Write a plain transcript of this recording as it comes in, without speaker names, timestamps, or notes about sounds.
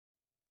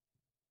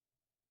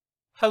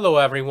Hello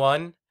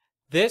everyone,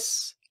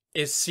 this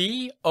is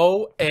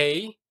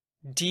coadb.com,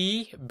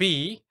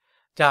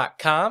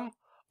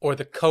 or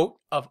the Coat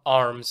of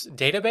Arms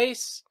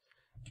database,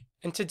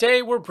 and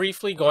today we're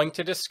briefly going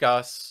to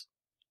discuss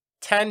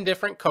 10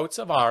 different coats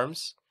of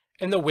arms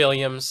in the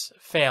Williams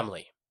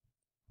family.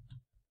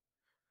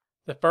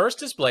 The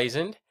first is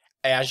blazoned,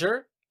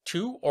 Azure,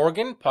 2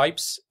 organ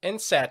pipes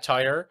and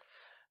saltire,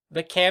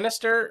 the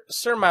canister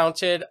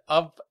surmounted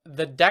of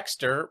the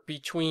dexter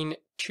between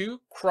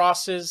 2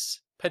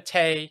 crosses,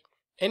 pattee,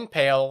 and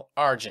pale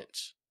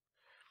argent.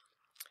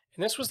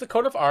 And this was the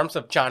coat of arms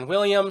of John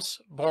Williams,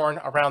 born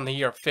around the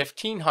year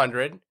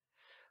 1500,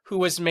 who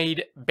was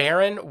made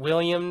Baron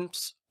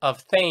Williams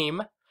of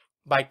Thame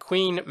by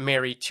Queen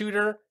Mary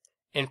Tudor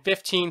in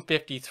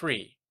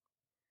 1553.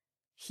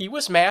 He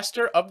was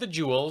Master of the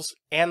Gules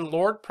and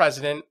Lord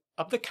President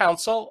of the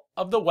Council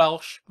of the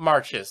Welsh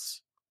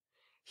Marshes.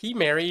 He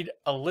married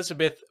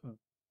Elizabeth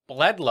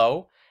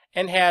Bledlow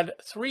and had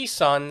 3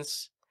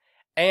 sons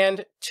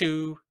and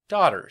 2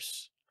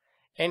 daughters.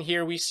 And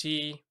here we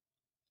see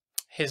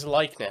his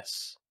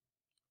likeness.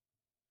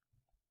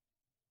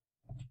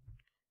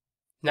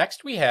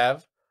 Next we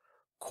have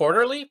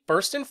quarterly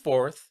first and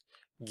fourth,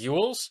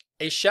 gules,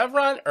 a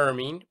chevron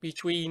ermine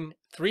between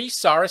 3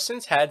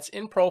 Saracens' heads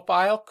in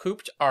profile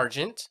couped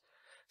argent.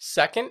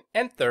 Second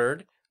and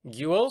third,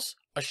 gules,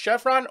 a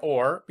chevron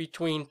or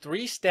between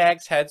 3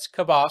 stags' heads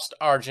cabossed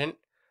argent,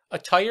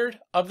 attired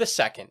of the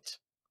second.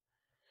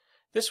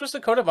 This was the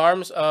coat of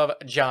arms of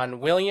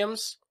John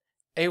Williams,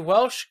 a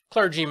Welsh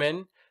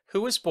clergyman who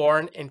was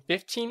born in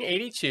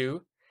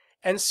 1582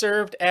 and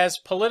served as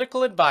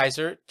political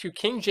advisor to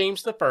King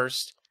James I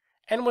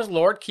and was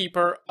Lord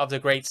Keeper of the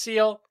Great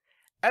Seal,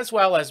 as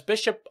well as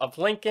Bishop of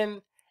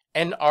Lincoln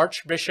and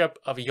Archbishop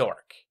of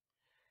York.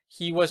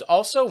 He was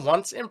also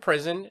once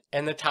imprisoned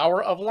in the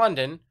Tower of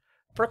London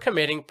for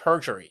committing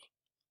perjury.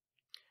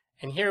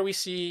 And here we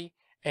see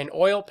an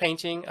oil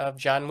painting of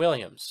John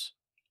Williams.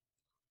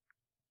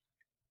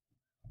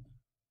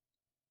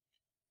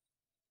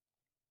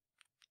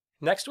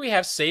 Next we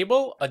have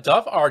sable, a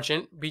dove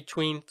argent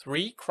between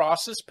 3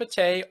 crosses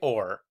pattee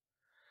or.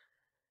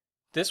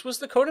 This was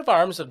the coat of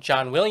arms of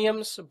John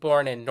Williams,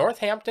 born in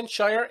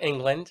Northamptonshire,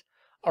 England,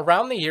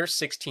 around the year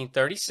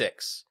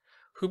 1636,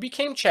 who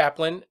became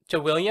chaplain to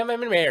William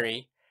and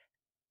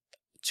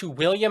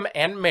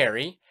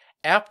Mary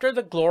after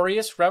the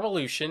Glorious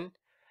Revolution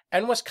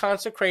and was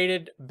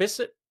consecrated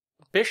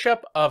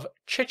Bishop of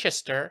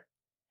Chichester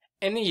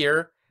in the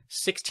year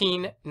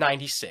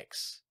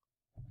 1696.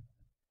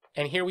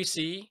 And here we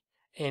see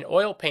an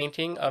oil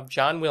painting of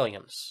John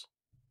Williams.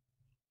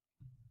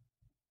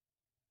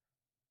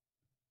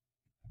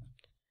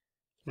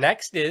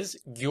 Next is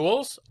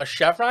gules, a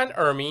chevron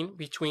ermine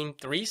between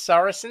 3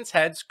 Saracens'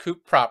 heads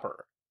couped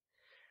proper.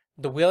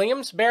 The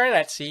Williams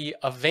baronetcy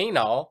of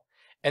Vaynol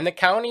in the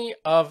county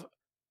of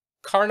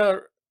Carnarvon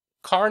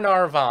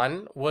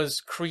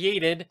was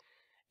created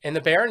in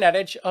the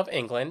baronetage of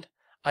England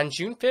on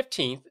June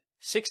 15,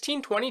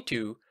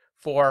 1622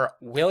 for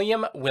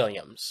William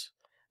Williams,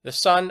 the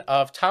son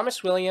of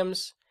Thomas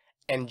Williams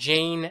and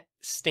Jane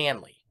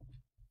Stanley.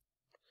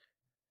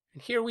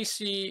 And here we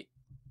see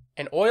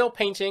an oil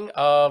painting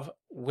of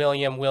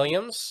William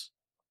Williams,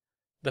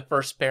 the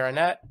first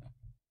baronet,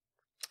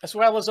 as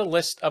well as a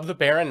list of the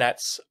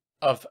baronets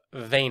of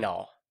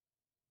Vaynol.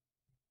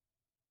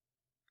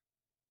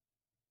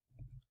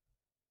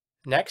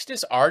 Next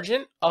is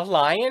argent, a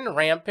lion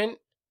rampant,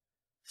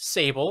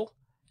 sable,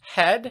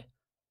 head,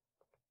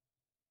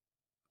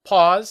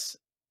 paws,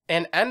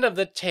 and end of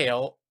the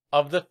tail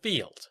of the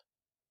field.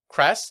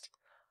 Crest,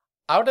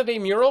 out of a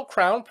mural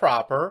crown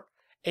proper,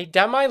 a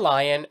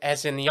demi-lion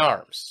as in the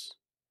arms.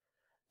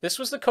 This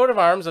was the coat of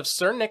arms of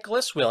Sir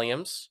Nicholas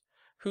Williams,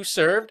 who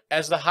served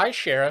as the High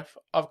Sheriff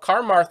of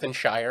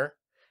Carmarthenshire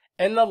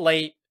in the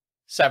late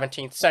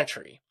 17th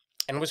century,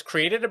 and was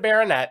created a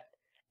baronet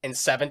in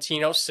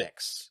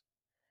 1706.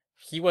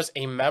 He was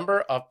a member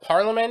of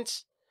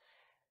Parliament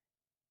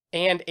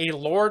and a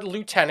Lord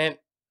Lieutenant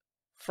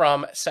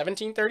from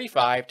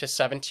 1735 to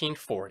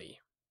 1740.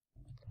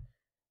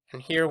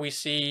 And here we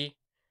see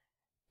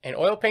an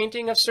oil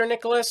painting of Sir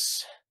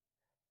Nicholas,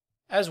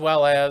 as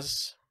well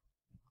as,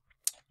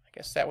 I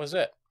guess that was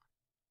it.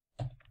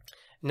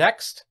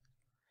 Next,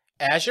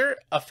 Azure,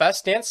 a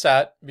festan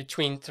set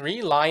between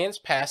 3 lions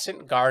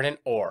passant garden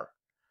or.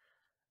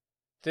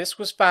 This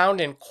was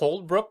found in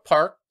Coldbrook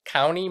Park,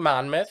 County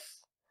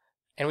Monmouth,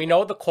 and we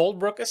know the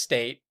Coldbrook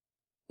estate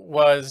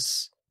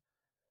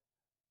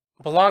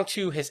belonged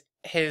to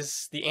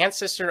the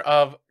ancestor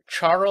of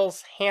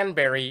Charles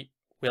Hanbury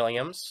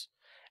Williams,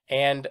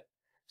 and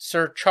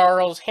Sir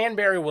Charles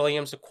Hanbury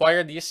Williams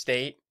acquired the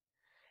estate,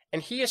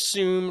 and he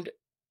assumed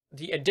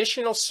the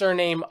additional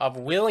surname of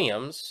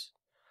Williams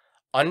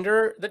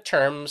under the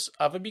terms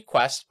of a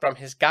bequest from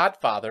his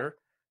godfather,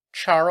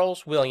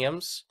 Charles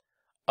Williams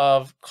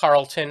of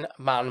Carlton,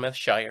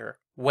 Monmouthshire,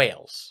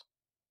 Wales.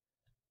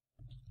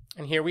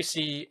 And here we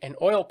see an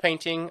oil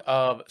painting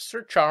of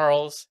Sir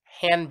Charles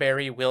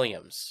Hanbury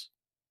Williams.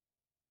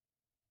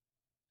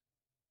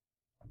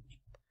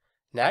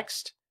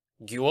 Next,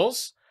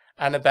 gules,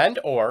 on a bend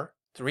oar,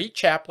 3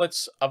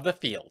 chaplets of the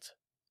field.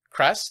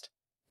 Crest,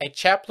 a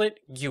chaplet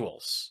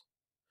gules.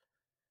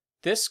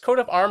 This coat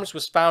of arms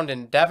was found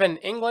in Devon,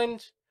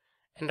 England,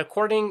 and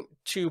according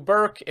to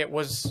Burke, it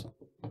was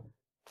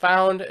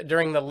found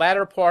during the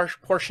latter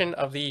portion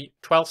of the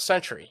 12th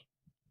century.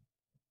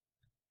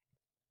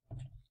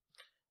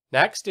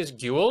 Next is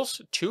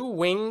gules, 2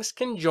 wings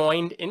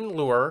conjoined in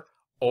lure,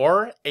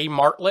 or a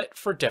martlet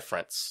for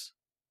difference.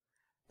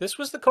 This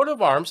was the coat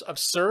of arms of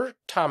Sir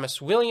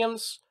Thomas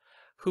Williams,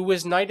 who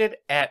was knighted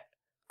at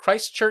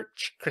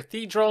Christchurch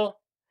Cathedral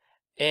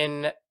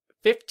in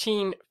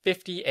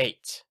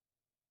 1558.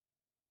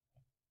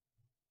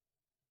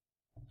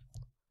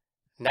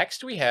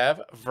 Next we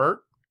have vert,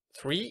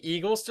 3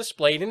 eagles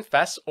displayed in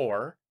fess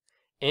or,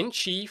 in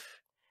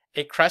chief,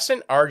 a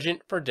crescent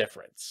argent for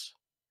difference.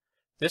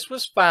 This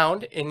was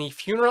found in the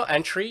funeral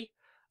entry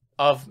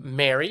of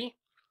Mary,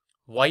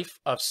 wife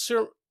of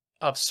Sir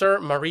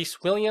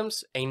Maurice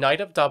Williams, a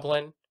knight of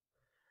Dublin,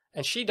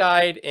 and she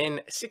died in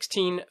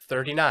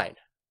 1639.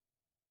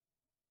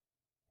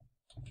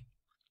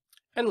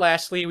 And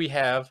lastly, we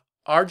have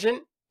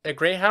argent, a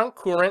greyhound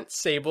courant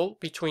sable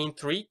between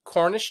 3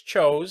 Cornish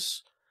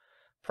choes,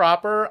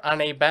 proper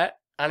on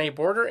a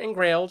border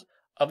engrailed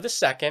of the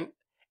second,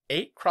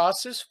 8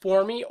 crosses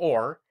for me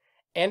or,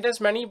 and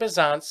as many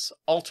bezants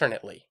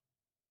alternately.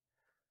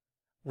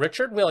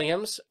 Richard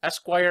Williams,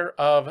 Esquire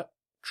of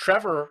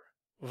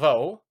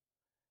Trevorvoe,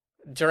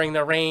 during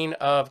the reign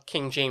of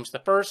King James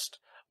I,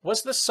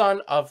 was the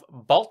son of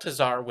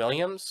Balthazar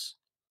Williams,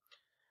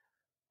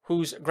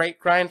 whose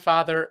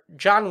great-grandfather,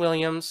 John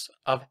Williams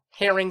of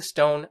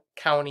Herringstone,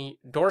 County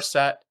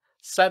Dorset,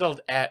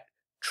 settled at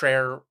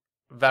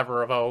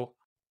Trevorvoe.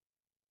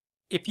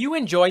 If you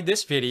enjoyed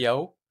this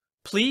video,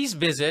 please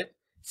visit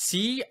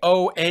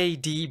coadb.com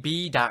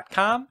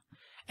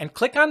and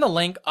click on the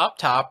link up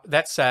top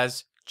that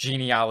says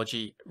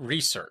Genealogy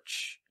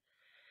Research.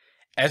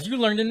 As you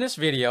learned in this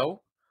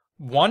video,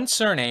 one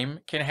surname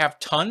can have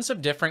tons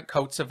of different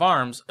coats of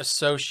arms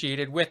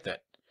associated with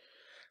it.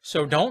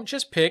 So don't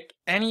just pick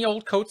any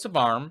old coats of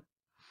arms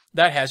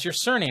that has your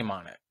surname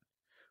on it.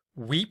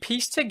 We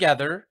piece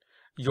together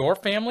your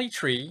family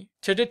tree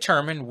to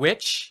determine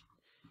which,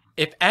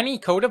 if any,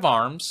 coat of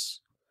arms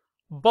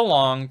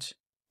belonged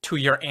to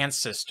your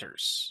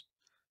ancestors.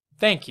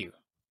 Thank you.